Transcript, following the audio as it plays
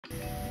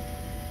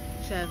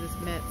Chaz has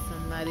met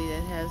somebody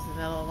that has the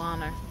Medal of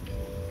Honor.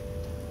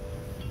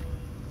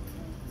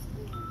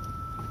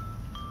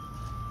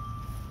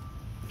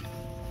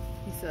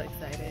 He's so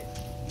excited.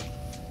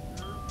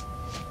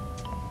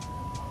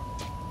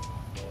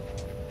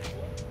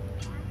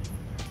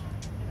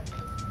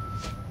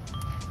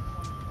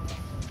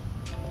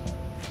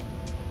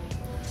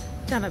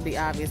 Trying to be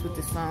obvious with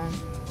this phone,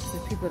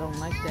 since people don't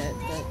like that,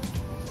 but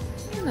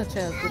you know,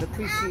 Chaz would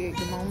appreciate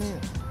the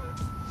moment.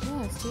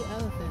 Yeah, it's 2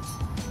 elephants.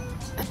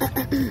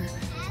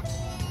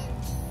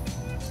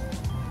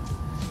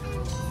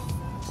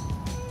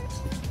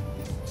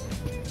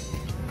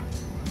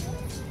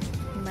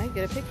 You might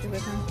get a picture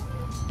with him.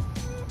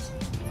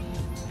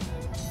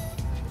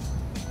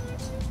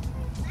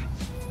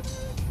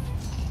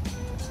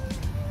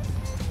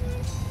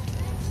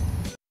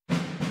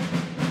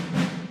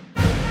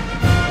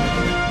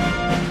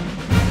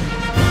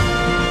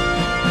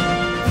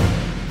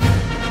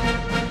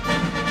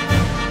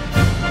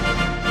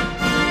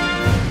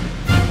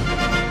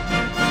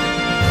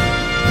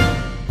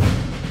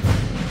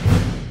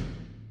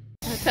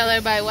 Tell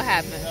everybody what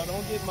happened. Now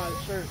don't get my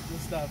shirt and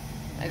stuff.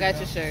 I got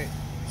your shirt.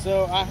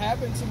 So I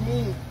happened to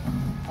meet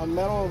a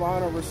Medal of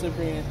Honor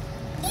recipient.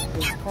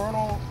 It's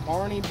Colonel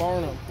Harvey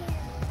Barnum.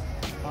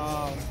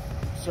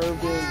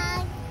 Served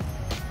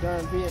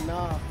during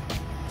Vietnam.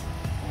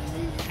 And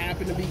he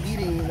happened to be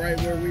eating right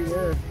where we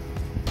were.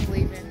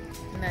 Leaving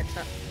in that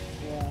truck.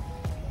 Yeah.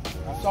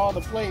 I saw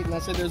the plate and I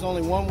said there's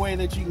only one way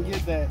that you can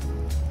get that.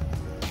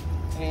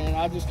 And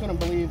I just couldn't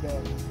believe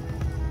that.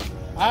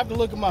 I have to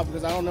look him up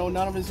because I don't know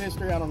none of his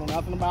history. I don't know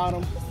nothing about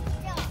him.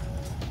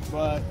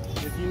 But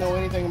if you know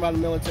anything about the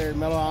military,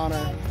 Medal of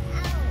Honor,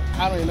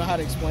 I don't even know how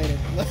to explain it.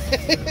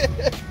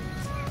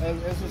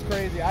 This is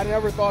crazy. I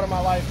never thought in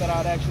my life that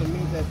I'd actually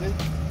meet that.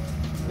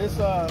 This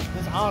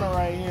honor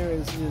right here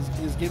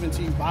is given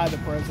to you by the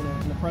president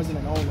and the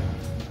president only,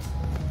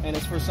 and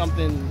it's for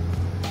something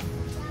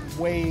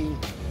way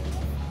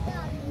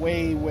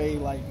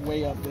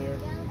up there.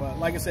 But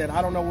like I said,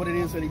 I don't know what it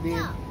is that he did.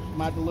 I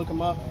might have to look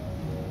him up.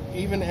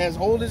 Even as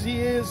old as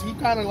he is, he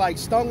kind of like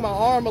stung my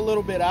arm a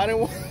little bit. I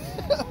didn't want,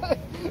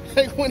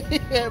 like when he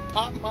had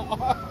popped my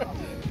arm,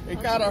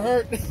 it kind of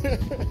hurt.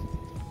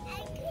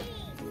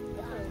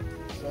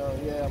 So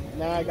yeah,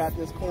 now I got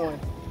this coin.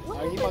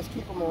 He must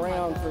keep them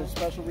around for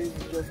special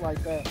reasons just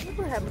like that. Look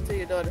what happened to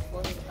your daughter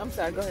for me. I'm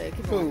sorry, go ahead,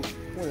 keep on.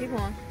 Keep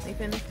on. You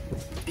finished?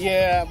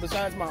 Yeah,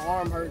 besides my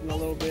arm hurting a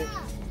little bit.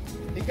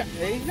 He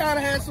kind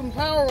of has some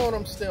power on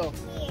him still.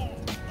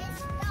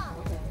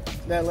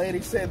 That lady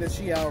said that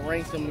she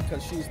outranked him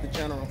because she's the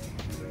general.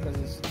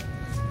 Because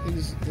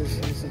he's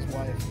his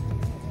wife.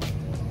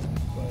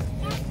 But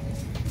yeah,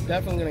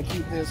 definitely gonna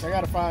keep this. I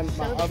gotta find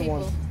my other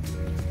one.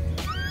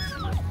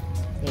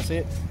 That's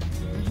it.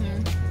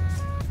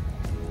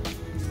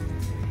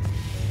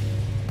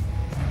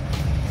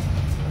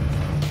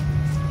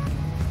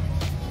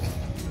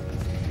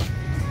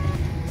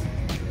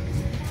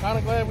 Kind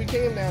of glad we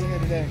came down here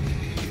today.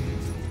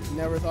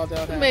 Never thought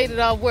that would happen. Made it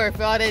all worth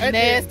it. All that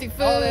nasty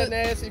food. All that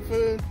nasty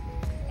food.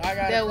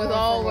 That was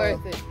all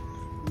worth it.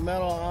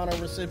 Medal of Honor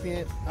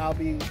recipient. I'll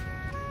be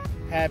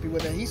happy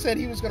with it. He said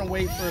he was going to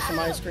wait for some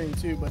ice cream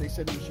too, but he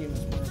said the machine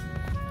was broke.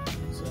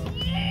 So.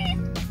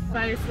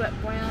 Fire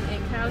swept ground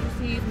and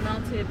casualties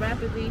mounted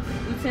rapidly.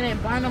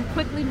 Lieutenant Barnum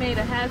quickly made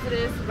a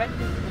hazardous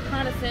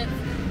reconnaissance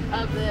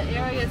of the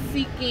area,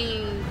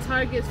 seeking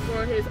targets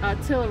for his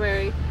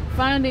artillery.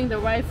 Finding the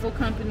rifle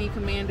company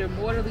commander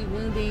mortally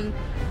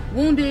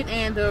wounded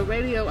and the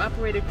radio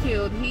operator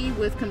killed, he,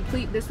 with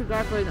complete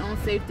disregard for his own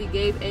safety,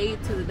 gave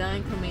aid to the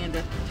dying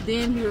commander.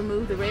 Then he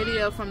removed the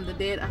radio from the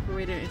dead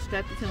operator and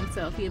strapped it to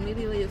himself. He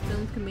immediately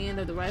assumed command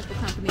of the rifle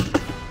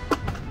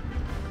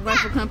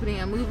company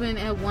and moving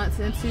at once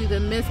into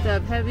the midst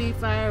of heavy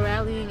fire,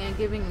 rallying and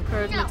giving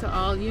encouragement to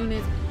all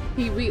units.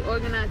 He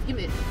reorganized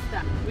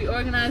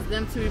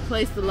them to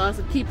replace the loss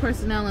of key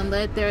personnel and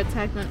led their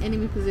attack on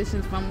enemy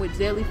positions from which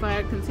deadly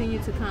fire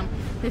continued to come.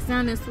 His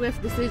sound and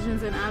swift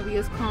decisions and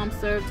obvious calm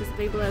served to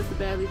stabilize the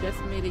badly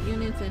decimated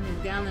units, and his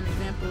gallant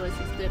example as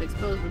he stood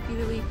exposed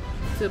repeatedly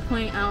to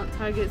point out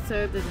targets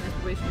served as an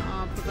inspiration to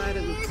all.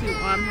 Provided with 2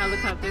 armed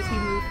helicopters, he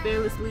moved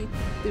fearlessly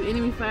through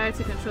enemy fire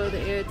to control the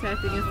air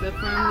attack against the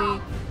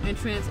firmly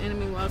entrenched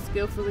enemy while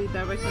skillfully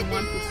directing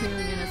 1 platoon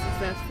in a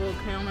successful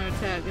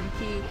counterattack in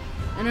key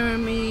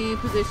enemy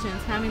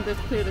positions. Having thus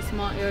cleared a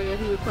small area,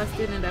 he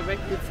requested and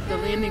directed the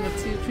landing of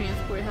 2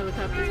 transport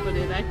helicopters for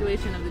the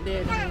evacuation of the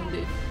dead and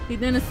wounded. He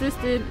then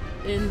assisted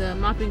in the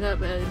mopping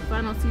up and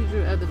final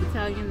seizure of the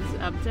battalion's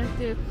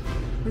objective.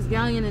 His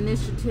gallant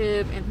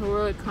initiative and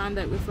heroic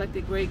conduct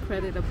reflected great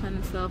credit upon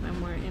himself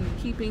and were in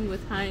keeping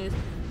with highest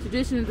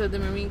traditions of the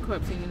Marine Corps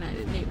and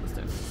United Naval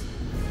Service.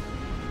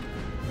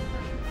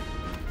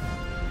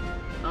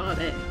 Oh,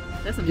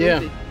 that's a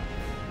movie.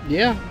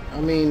 Yeah,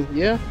 I mean,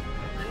 yeah.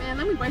 Man,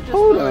 let me write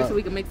your story so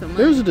we can make some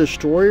money. There's a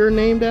destroyer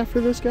named after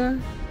this guy?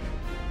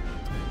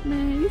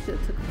 Man, you should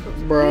have took a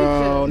picture.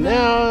 Bro,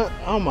 now,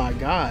 oh my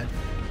God.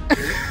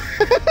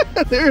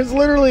 There's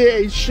literally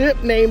a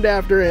ship named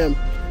after him.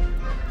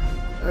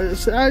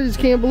 I just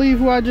can't believe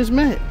who I just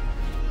met.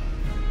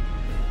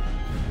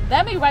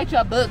 Let me write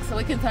your book so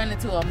it can turn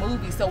into a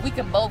movie so we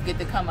can both get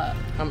to come up.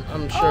 I'm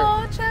sure.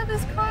 Oh, Trev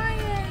is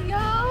crying,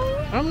 y'all.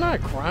 I'm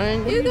not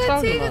crying. What You are you got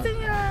talking tears about?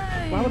 in your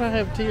eyes. Why would I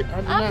have tears?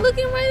 I'm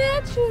looking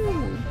right at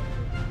you.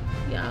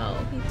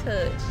 Y'all, he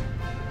touched.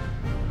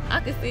 I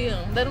can see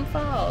him. Let him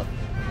fall.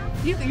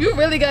 You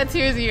really got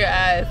tears in your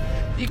eyes.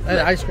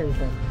 That ice cream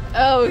truck.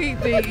 Oh,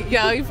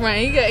 y'all, he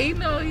friend. He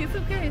know he's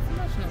okay. It's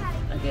emotional.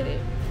 I get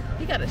it.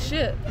 He got a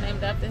ship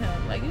named after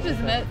him. Like, you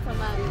just met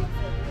somebody.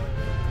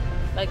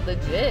 Like,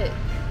 legit.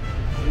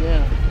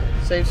 Yeah.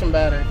 Save some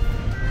battery.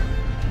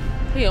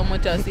 He don't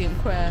want y'all to see him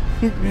cry.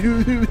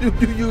 You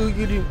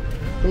do.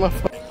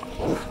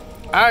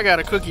 I got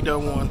a cookie dough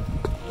one.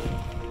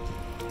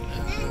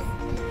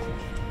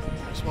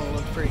 This one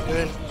looks pretty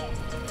good.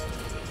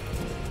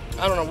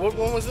 I don't know, what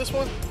one was this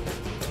one?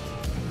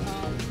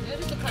 It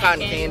was a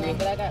Cotton candy. one,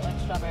 but I got like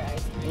strawberry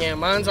ice cream. Yeah,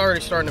 mine's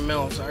already starting to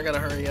melt, so I gotta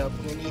hurry up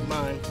and eat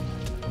mine.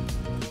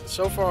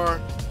 So far,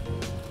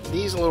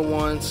 these little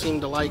ones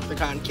seem to like the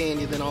cotton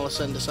candy, then all of a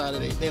sudden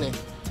decided they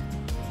didn't.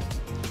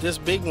 This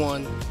big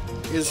one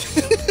is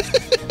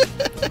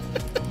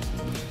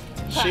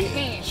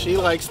she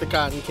likes the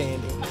cotton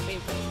candy. My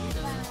favorite.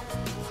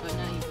 But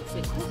now you can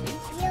take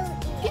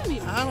cookies. Give me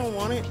one. I don't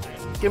want it.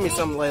 Give me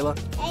some, Layla.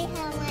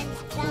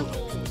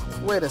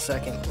 Wait a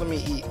second. Let me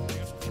eat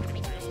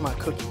my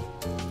cookie.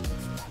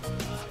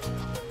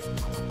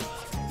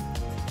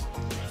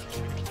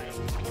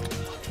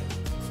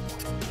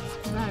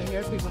 Now I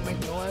hear people make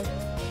noise.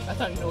 I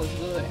thought you know it's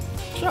good.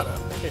 Shut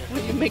up. Here.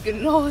 When you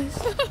making noise.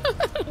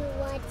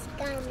 What's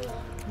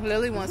gummy?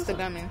 Lily wants the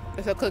gummy.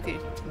 It's a cookie.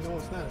 No,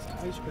 it's not. It's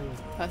an ice cream.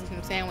 Ice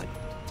cream sandwich.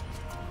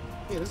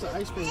 Yeah, this is an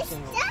ice cream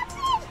sandwich.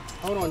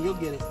 Hold on, you'll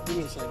get it. Give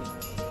me a second.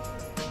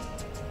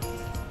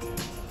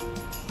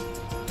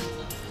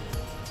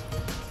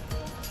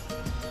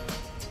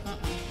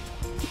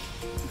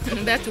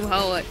 That's too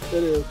hard.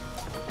 It is.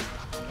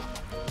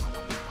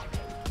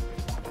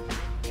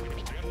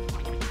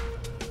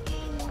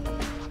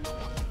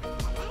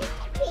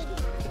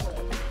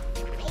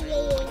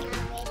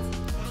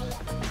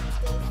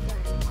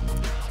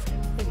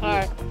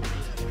 Hard.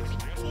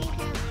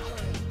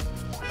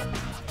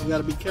 You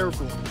gotta be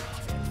careful.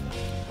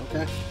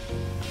 Okay?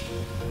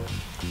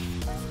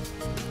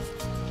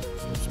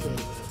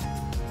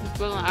 It's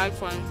spilling ice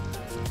cream.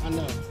 I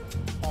know.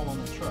 All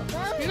on the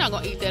truck. You're not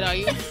gonna eat that, are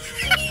you?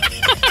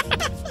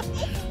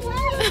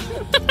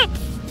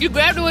 You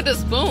grabbed it with a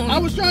spoon. I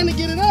was trying to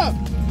get it up.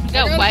 You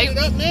got white. Get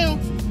it up now.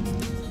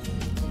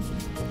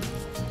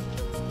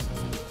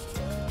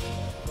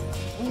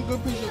 One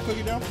good piece of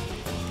cookie dough.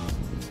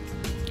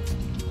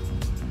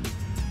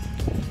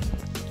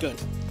 Good.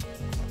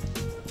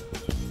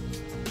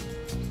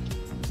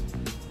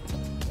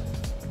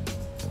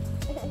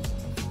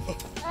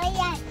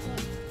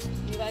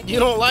 You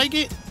don't like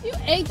it? You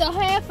ate the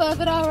half of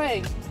it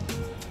already.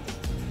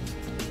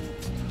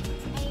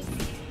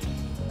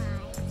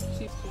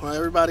 Well,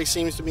 everybody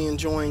seems to be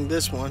enjoying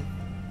this one.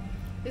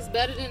 It's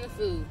better than the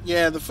food.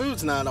 Yeah, the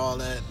food's not all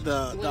that.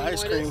 The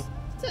ice cream.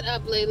 Shut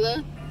up, Layla.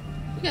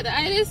 You got the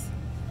itis?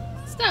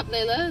 Stop,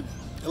 Layla.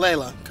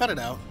 Layla, cut it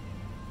out.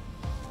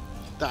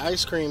 The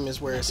ice cream is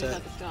where it's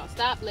at.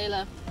 Stop,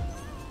 Layla.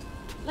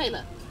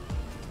 Layla.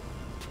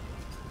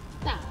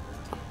 Stop.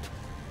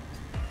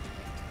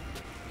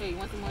 Hey, you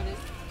want some more of this?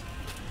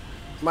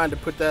 Mind to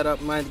put that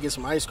up. Mind to get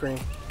some ice cream.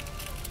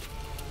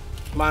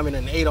 Mommy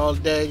done ate all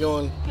day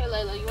going Hey,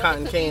 Layla, you want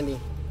cotton a cookie? candy.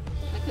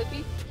 A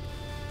cookie?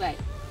 Right.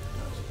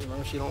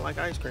 Remember, she don't like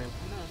ice cream. I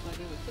know, it's like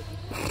it was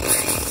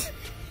cookie.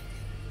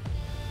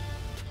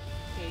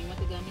 Here, you want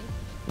the gummy?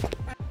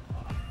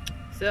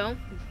 So,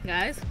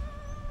 guys,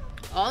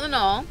 all in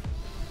all,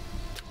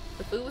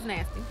 the food was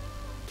nasty.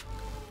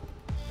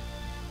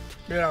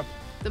 Yeah,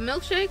 The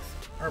milkshakes,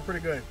 are pretty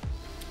good.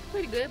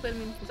 pretty good, but I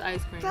mean, it's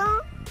ice cream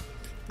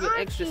with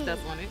extra stuff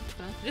on it.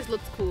 So it just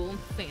looks cool and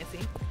fancy.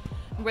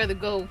 I'd rather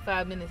go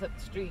 5 minutes up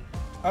the street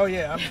Oh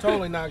yeah, I'm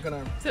totally not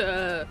gonna.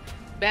 to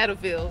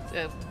Battlefield,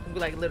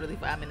 like literally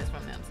 5 minutes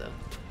from them. So,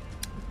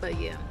 but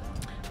yeah,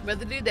 I'd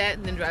rather do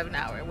that than drive an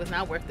hour. It was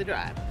not worth the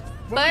drive.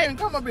 But we But didn't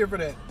come up here for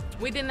that.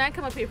 we did not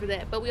come up here for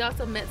that. But we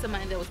also met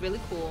somebody that was really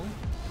cool.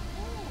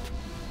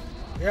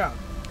 Yeah.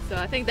 So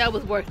I think that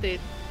was worth it.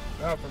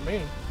 Oh, for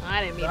me.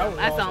 I didn't meet That him. was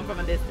I saw him awesome. from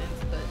a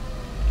distance, but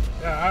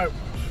Yeah,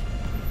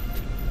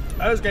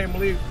 I just can't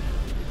believe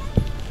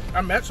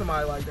I met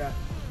somebody like that.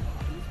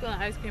 he's spilling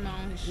ice cream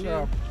on his shoe.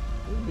 Yeah,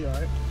 it'll be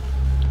alright.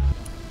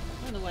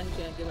 I don't know why he's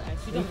trying to give her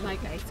ice. She don't like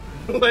ice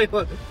cream.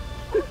 Layla.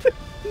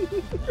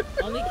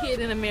 Only kid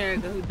in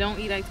America who don't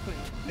eat ice cream.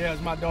 Yeah,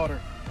 it's my daughter.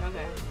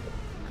 Okay.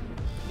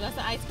 You want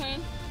some ice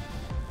cream?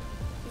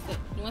 He said,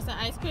 you want some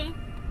ice cream?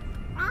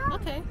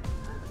 Okay.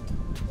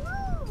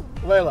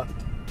 Layla.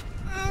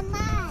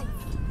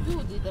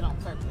 You did that on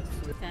purpose.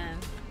 And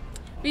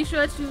be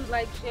sure to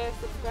like, share,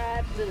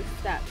 subscribe. Lily,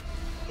 stop.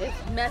 It's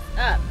messed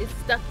up. It's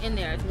stuck in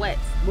there. It's wet.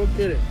 We'll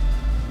get it.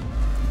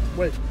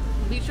 Wait.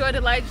 Be sure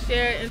to like,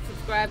 share, and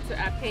subscribe to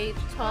our page,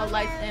 Tall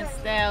Life and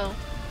Style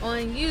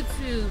on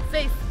YouTube,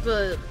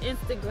 Facebook,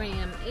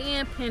 Instagram,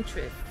 and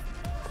Pinterest.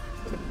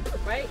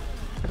 Right?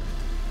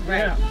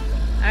 Yeah.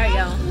 Alright,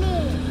 y'all.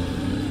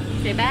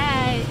 Say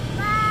bye.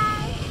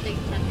 Bye.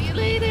 See you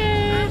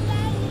later.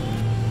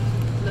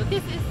 Little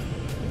kisses.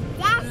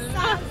 That's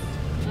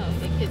Oh,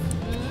 big kisses.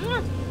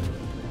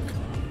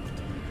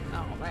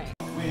 Alright.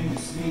 When you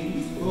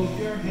sneeze, both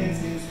your hands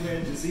can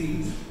spread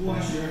disease.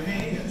 Wash your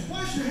hands,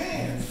 wash your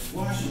hands,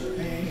 wash your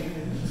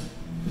hands.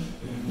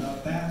 In the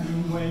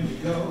bathroom when you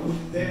go,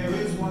 there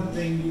is one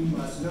thing you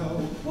must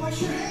know.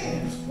 Wash your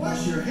hands,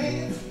 wash your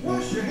hands,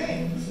 wash your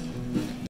hands.